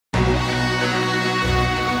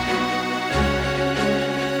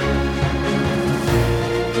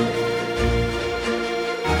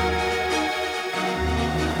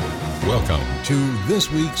to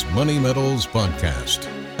this week's Money Metals podcast,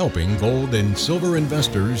 helping gold and silver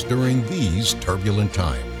investors during these turbulent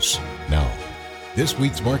times. Now, this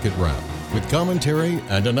week's market wrap with commentary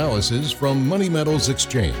and analysis from Money Metals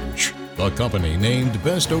Exchange, the company named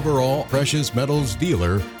Best Overall Precious Metals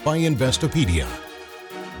Dealer by Investopedia.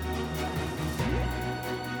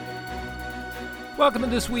 Welcome to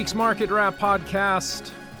this week's Market Wrap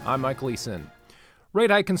podcast. I'm Mike Leeson.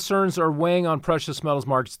 Rate hike concerns are weighing on precious metals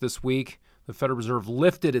markets this week. The Federal Reserve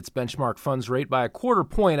lifted its benchmark funds rate by a quarter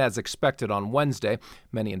point as expected on Wednesday.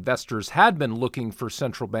 Many investors had been looking for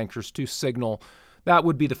central bankers to signal that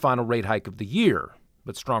would be the final rate hike of the year.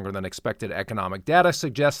 But stronger than expected economic data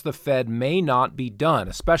suggests the Fed may not be done,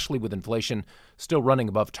 especially with inflation still running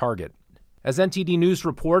above target. As NTD News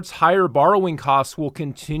reports, higher borrowing costs will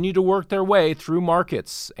continue to work their way through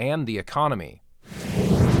markets and the economy.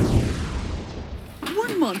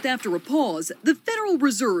 1 month after a pause, the Federal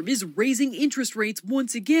Reserve is raising interest rates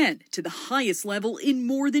once again to the highest level in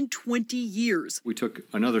more than 20 years. We took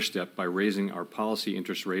another step by raising our policy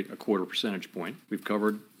interest rate a quarter percentage point. We've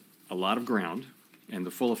covered a lot of ground, and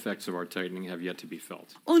the full effects of our tightening have yet to be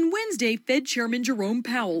felt. On Wednesday, Fed Chairman Jerome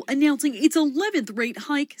Powell announcing its 11th rate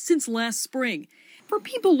hike since last spring. For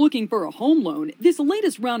people looking for a home loan, this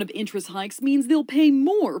latest round of interest hikes means they'll pay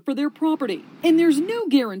more for their property. And there's no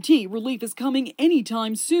guarantee relief is coming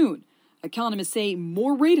anytime soon. Economists say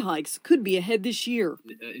more rate hikes could be ahead this year.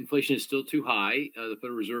 Inflation is still too high. The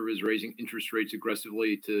Federal Reserve is raising interest rates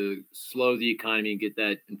aggressively to slow the economy and get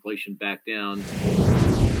that inflation back down.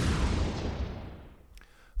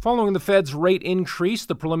 Following the Fed's rate increase,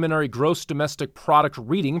 the preliminary gross domestic product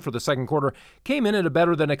reading for the second quarter came in at a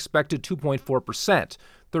better than expected 2.4%.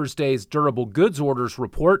 Thursday's durable goods orders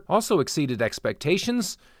report also exceeded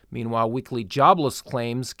expectations. Meanwhile, weekly jobless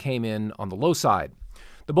claims came in on the low side.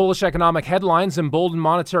 The bullish economic headlines emboldened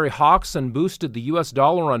monetary hawks and boosted the U.S.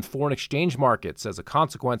 dollar on foreign exchange markets. As a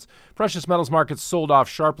consequence, precious metals markets sold off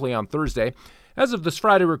sharply on Thursday. As of this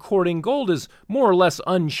Friday recording, gold is more or less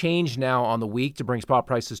unchanged now on the week to bring spot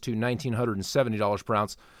prices to $1,970 per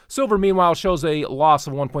ounce. Silver, meanwhile, shows a loss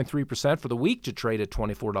of 1.3% for the week to trade at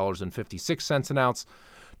 $24.56 an ounce.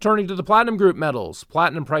 Turning to the platinum group metals,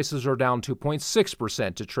 platinum prices are down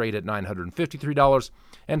 2.6% to trade at $953.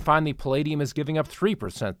 And finally, palladium is giving up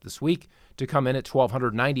 3% this week to come in at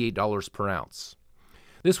 $1,298 per ounce.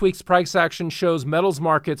 This week's price action shows metals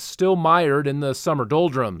markets still mired in the summer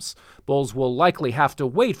doldrums. Bulls will likely have to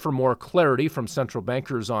wait for more clarity from central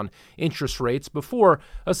bankers on interest rates before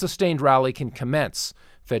a sustained rally can commence.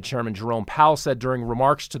 Fed Chairman Jerome Powell said during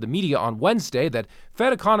remarks to the media on Wednesday that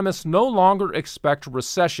Fed economists no longer expect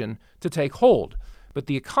recession to take hold, but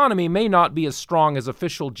the economy may not be as strong as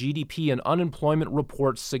official GDP and unemployment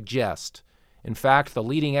reports suggest. In fact, the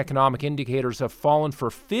leading economic indicators have fallen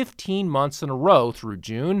for 15 months in a row through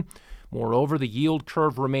June. Moreover, the yield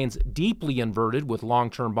curve remains deeply inverted with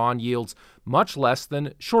long-term bond yields much less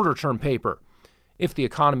than shorter-term paper. If the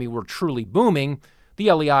economy were truly booming,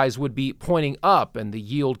 the LEIs would be pointing up and the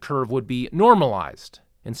yield curve would be normalized.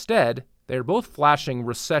 Instead, they are both flashing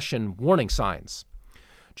recession warning signs.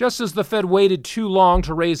 Just as the Fed waited too long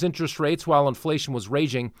to raise interest rates while inflation was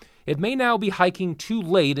raging, it may now be hiking too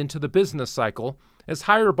late into the business cycle as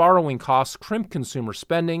higher borrowing costs crimp consumer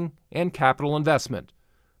spending and capital investment.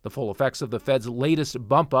 The full effects of the Fed's latest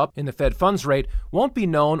bump up in the Fed funds rate won't be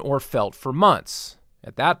known or felt for months.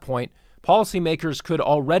 At that point, policymakers could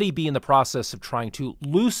already be in the process of trying to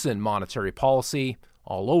loosen monetary policy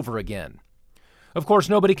all over again. Of course,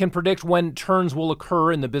 nobody can predict when turns will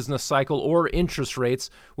occur in the business cycle or interest rates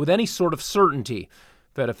with any sort of certainty.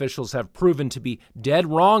 Fed officials have proven to be dead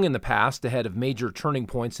wrong in the past ahead of major turning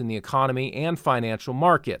points in the economy and financial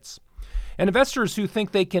markets. And investors who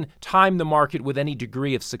think they can time the market with any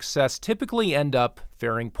degree of success typically end up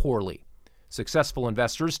faring poorly. Successful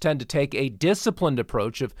investors tend to take a disciplined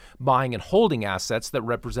approach of buying and holding assets that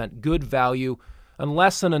represent good value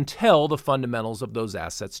unless and until the fundamentals of those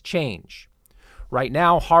assets change. Right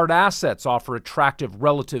now, hard assets offer attractive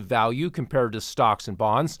relative value compared to stocks and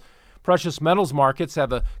bonds. Precious metals markets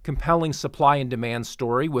have a compelling supply and demand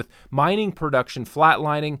story, with mining production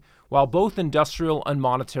flatlining while both industrial and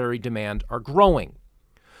monetary demand are growing.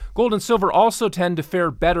 Gold and silver also tend to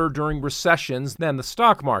fare better during recessions than the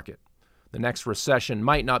stock market. The next recession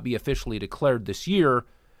might not be officially declared this year,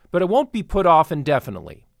 but it won't be put off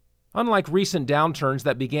indefinitely. Unlike recent downturns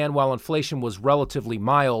that began while inflation was relatively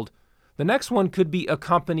mild, the next one could be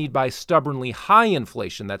accompanied by stubbornly high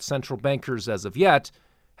inflation that central bankers, as of yet,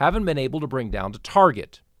 haven't been able to bring down to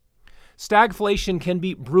target. Stagflation can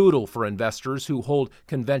be brutal for investors who hold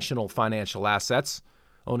conventional financial assets.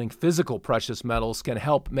 Owning physical precious metals can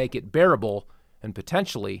help make it bearable and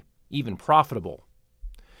potentially even profitable.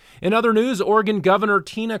 In other news, Oregon Governor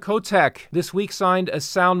Tina Kotek this week signed a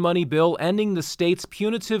sound money bill ending the state's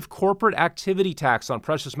punitive corporate activity tax on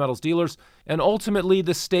precious metals dealers and ultimately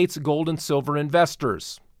the state's gold and silver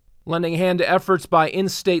investors. Lending a hand to efforts by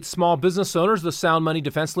in-state small business owners, the Sound Money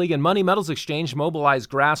Defense League and Money Metals Exchange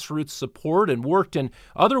mobilized grassroots support and worked in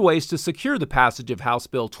other ways to secure the passage of House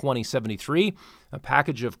Bill 2073, a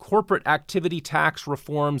package of corporate activity tax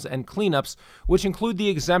reforms and cleanups, which include the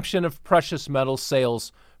exemption of precious metal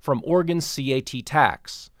sales from Oregon's CAT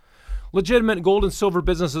tax. Legitimate gold and silver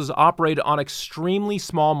businesses operate on extremely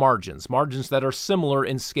small margins that are similar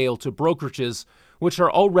in scale to brokerages, which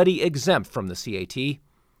are already exempt from the CAT.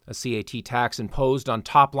 A CAT tax imposed on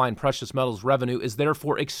top-line precious metals revenue is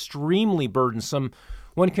therefore extremely burdensome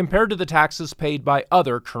when compared to the taxes paid by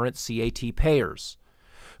other current CAT payers.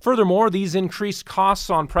 Furthermore, these increased costs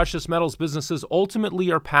on precious metals businesses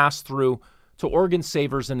ultimately are passed through to Oregon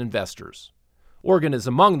savers and investors. Oregon is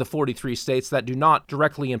among the 43 states that do not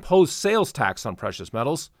directly impose sales tax on precious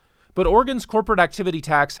metals, but Oregon's corporate activity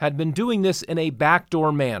tax had been doing this in a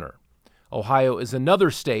backdoor manner. Ohio is another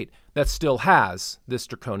state that still has this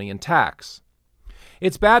draconian tax.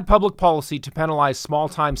 It's bad public policy to penalize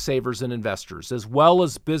small-time savers and investors, as well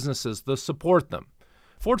as businesses that support them.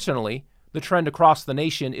 Fortunately, the trend across the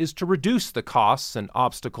nation is to reduce the costs and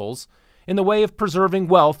obstacles in the way of preserving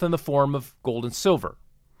wealth in the form of gold and silver.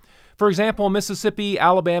 For example, Mississippi,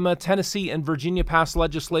 Alabama, Tennessee, and Virginia passed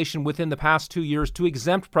legislation within the past 2 years to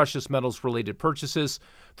exempt precious metals-related purchases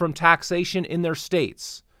from taxation in their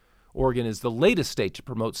states. Oregon is the latest state to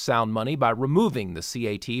promote sound money by removing the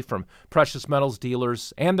CAT from precious metals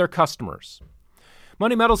dealers and their customers.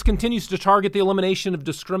 Money Metals continues to target the elimination of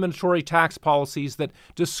discriminatory tax policies that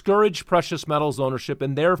discourage precious metals ownership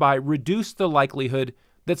and thereby reduce the likelihood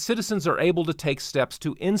that citizens are able to take steps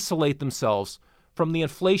to insulate themselves from the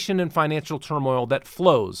inflation and financial turmoil that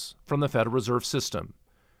flows from the Federal Reserve System.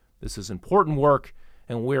 This is important work,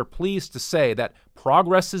 and we're pleased to say that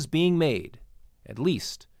progress is being made, at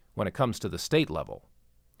least when it comes to the state level.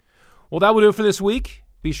 Well, that will do it for this week.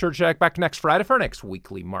 Be sure to check back next Friday for our next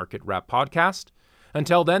weekly Market Wrap podcast.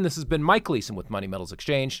 Until then, this has been Mike Gleason with Money Metals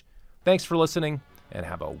Exchange. Thanks for listening, and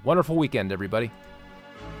have a wonderful weekend, everybody.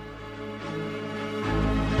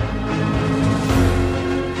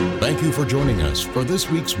 Thank you for joining us for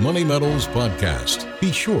this week's Money Metals podcast.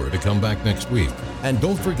 Be sure to come back next week. And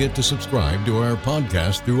don't forget to subscribe to our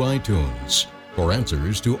podcast through iTunes. For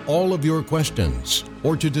answers to all of your questions,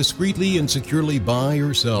 or to discreetly and securely buy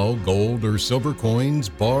or sell gold or silver coins,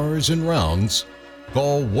 bars, and rounds,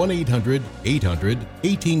 call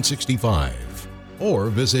 1-800-800-1865 or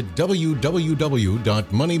visit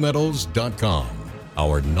www.moneymetals.com.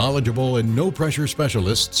 Our knowledgeable and no-pressure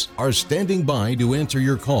specialists are standing by to answer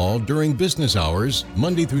your call during business hours,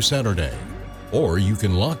 Monday through Saturday. Or you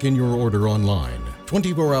can lock in your order online,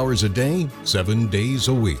 24 hours a day, 7 days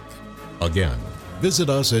a week. Again, visit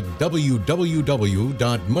us at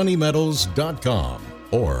www.moneymetals.com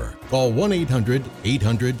or call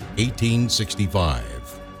 1-800-800-1865.